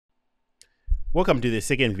Welcome to the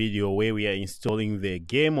second video where we are installing the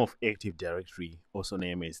Game of Active Directory, also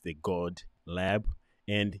named as the God Lab.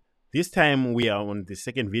 And this time we are on the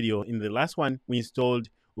second video. In the last one, we installed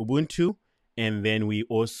Ubuntu, and then we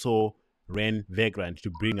also ran Vagrant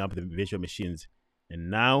to bring up the virtual machines. And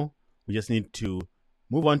now we just need to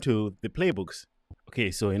move on to the playbooks.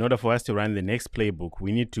 Okay, so in order for us to run the next playbook,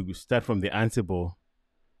 we need to start from the Ansible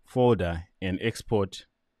folder and export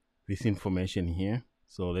this information here.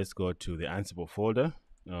 So let's go to the Ansible folder,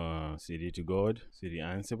 cd to God, cd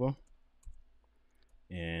Ansible.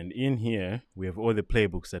 And in here, we have all the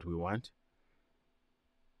playbooks that we want.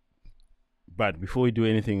 But before we do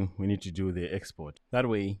anything, we need to do the export. That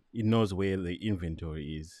way, it knows where the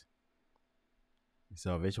inventory is. It's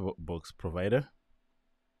our VirtualBox provider.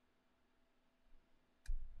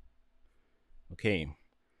 Okay.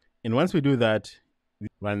 And once we do that, we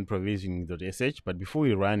run provisioning.sh. But before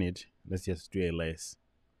we run it, let's just do ls.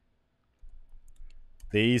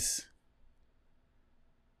 There is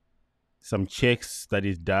some checks that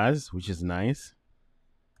it does, which is nice.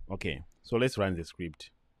 Okay, so let's run the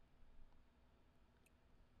script.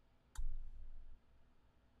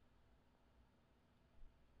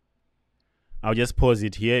 I'll just pause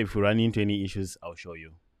it here. If we run into any issues, I'll show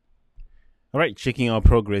you. All right, checking our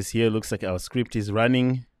progress here. Looks like our script is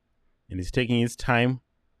running and it's taking its time.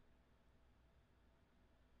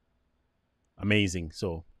 Amazing.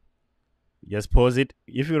 So just pause it.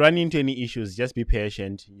 If you run into any issues, just be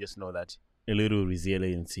patient. Just know that a little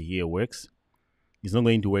resiliency here works. It's not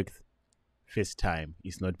going to work first time.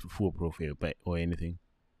 It's not foolproof or anything.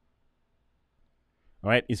 All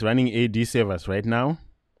right, it's running AD servers right now.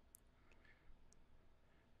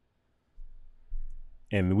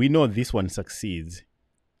 And we know this one succeeds.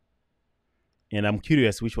 And I'm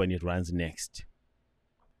curious which one it runs next.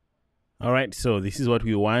 All right, so this is what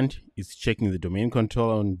we want. It's checking the domain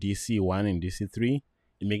controller on DC1 and DC3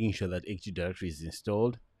 and making sure that Active Directory is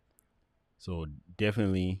installed. So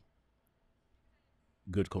definitely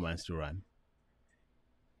good commands to run.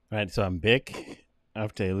 All right, so I'm back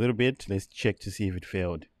after a little bit. Let's check to see if it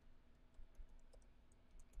failed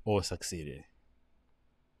or succeeded.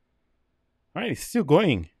 All right, it's still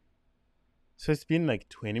going. So it's been like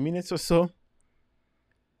 20 minutes or so.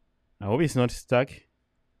 I hope it's not stuck.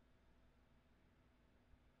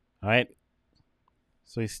 All right,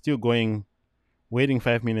 so it's still going, waiting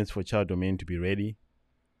 5 minutes for child domain to be ready.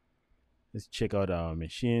 Let's check out our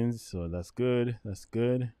machines. So that's good. That's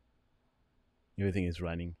good. Everything is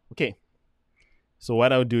running. Okay. So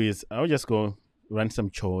what I'll do is I'll just go run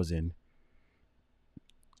some chores and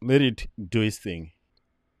let it do its thing.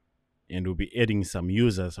 And we'll be adding some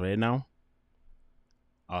users right now.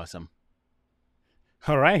 Awesome.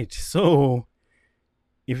 All right. So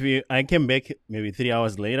I came back maybe 3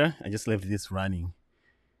 hours later, I just left this running.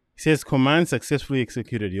 It says command successfully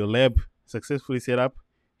executed. Your lab successfully set up.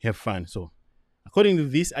 Have fun. So according to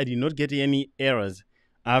this, I did not get any errors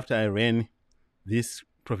after I ran this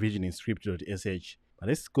provisioning script.sh. But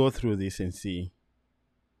let's go through this and see.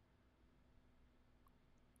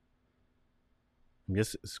 I'm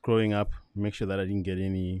just scrolling up, make sure that I didn't get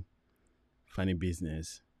any funny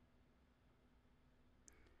business.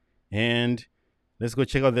 And let's go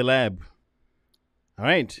check out the lab. All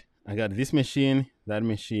right, I got this machine, that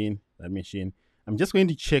machine, that machine. I'm just going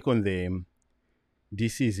to check on the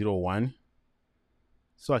DC01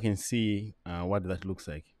 so I can see what that looks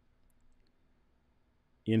like.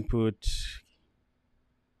 Input,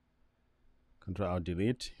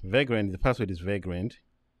 Control-Alt-Delete. Vagrant, the password is Vagrant.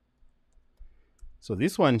 So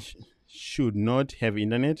this one should not have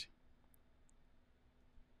internet.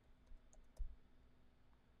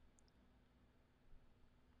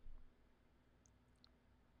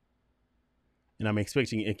 And I'm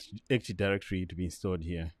expecting Active Directory to be installed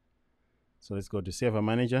here. So let's go to Server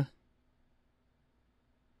Manager.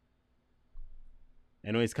 I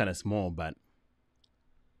know it's kind of small, but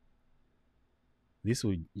this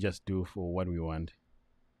will just do for what we want.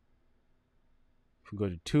 If we go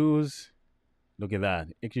to Tools, look at that.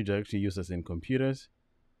 Active Directory users and computers.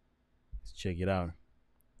 Let's check it out.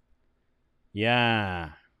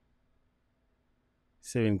 Yeah.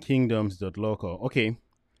 7kingdoms.local. Okay.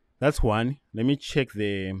 That's one. Let me check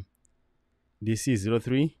the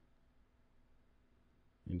DC03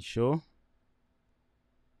 and show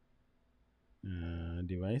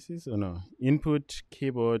devices. Oh no, input,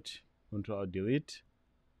 keyboard, Control-Delete.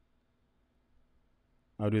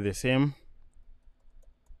 I'll do the same.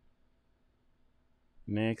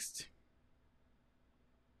 Next.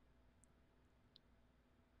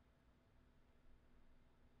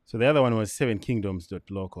 So the other one was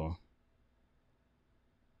 7kingdoms.local.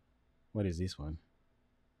 What is this one?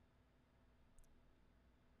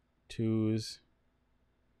 tools,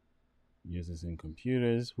 users and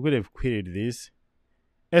computers. We could have queried this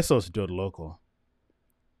sos.local.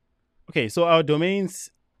 Okay, so our domains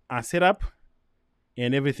are set up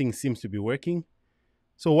and everything seems to be working.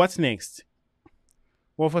 So what's next?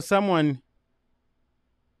 Well, for someone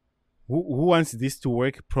who wants this to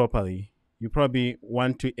work properly, you probably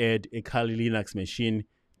want to add a Kali Linux machine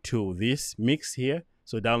to this mix here.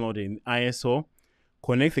 So download an ISO,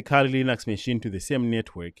 connect the Kali Linux machine to the same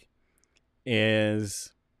network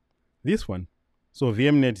as this one. So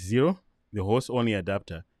VMnet 0, the host-only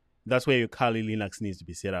adapter. That's where your Kali Linux needs to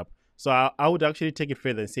be set up. So I would actually take it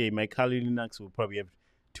further and say my Kali Linux will probably have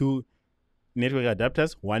 2 network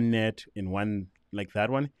adapters, one net and one like that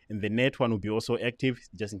one. And the net one will be also active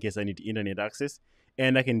just in case I need internet access.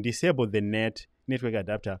 And I can disable the network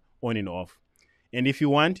adapter on and off. And if you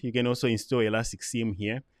want, you can also install Elastic SIEM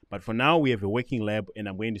here. But for now, we have a working lab and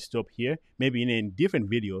I'm going to stop here. Maybe in a different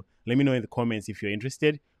video, let me know in the comments if you're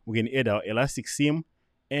interested. We can add our Elastic SIEM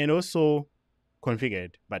and also configure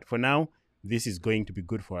it. But for now, this is going to be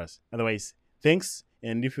good for us. Otherwise, thanks.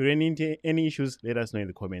 And if you run into any issues, let us know in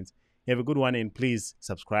the comments. Have a good one and please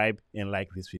subscribe and like this video.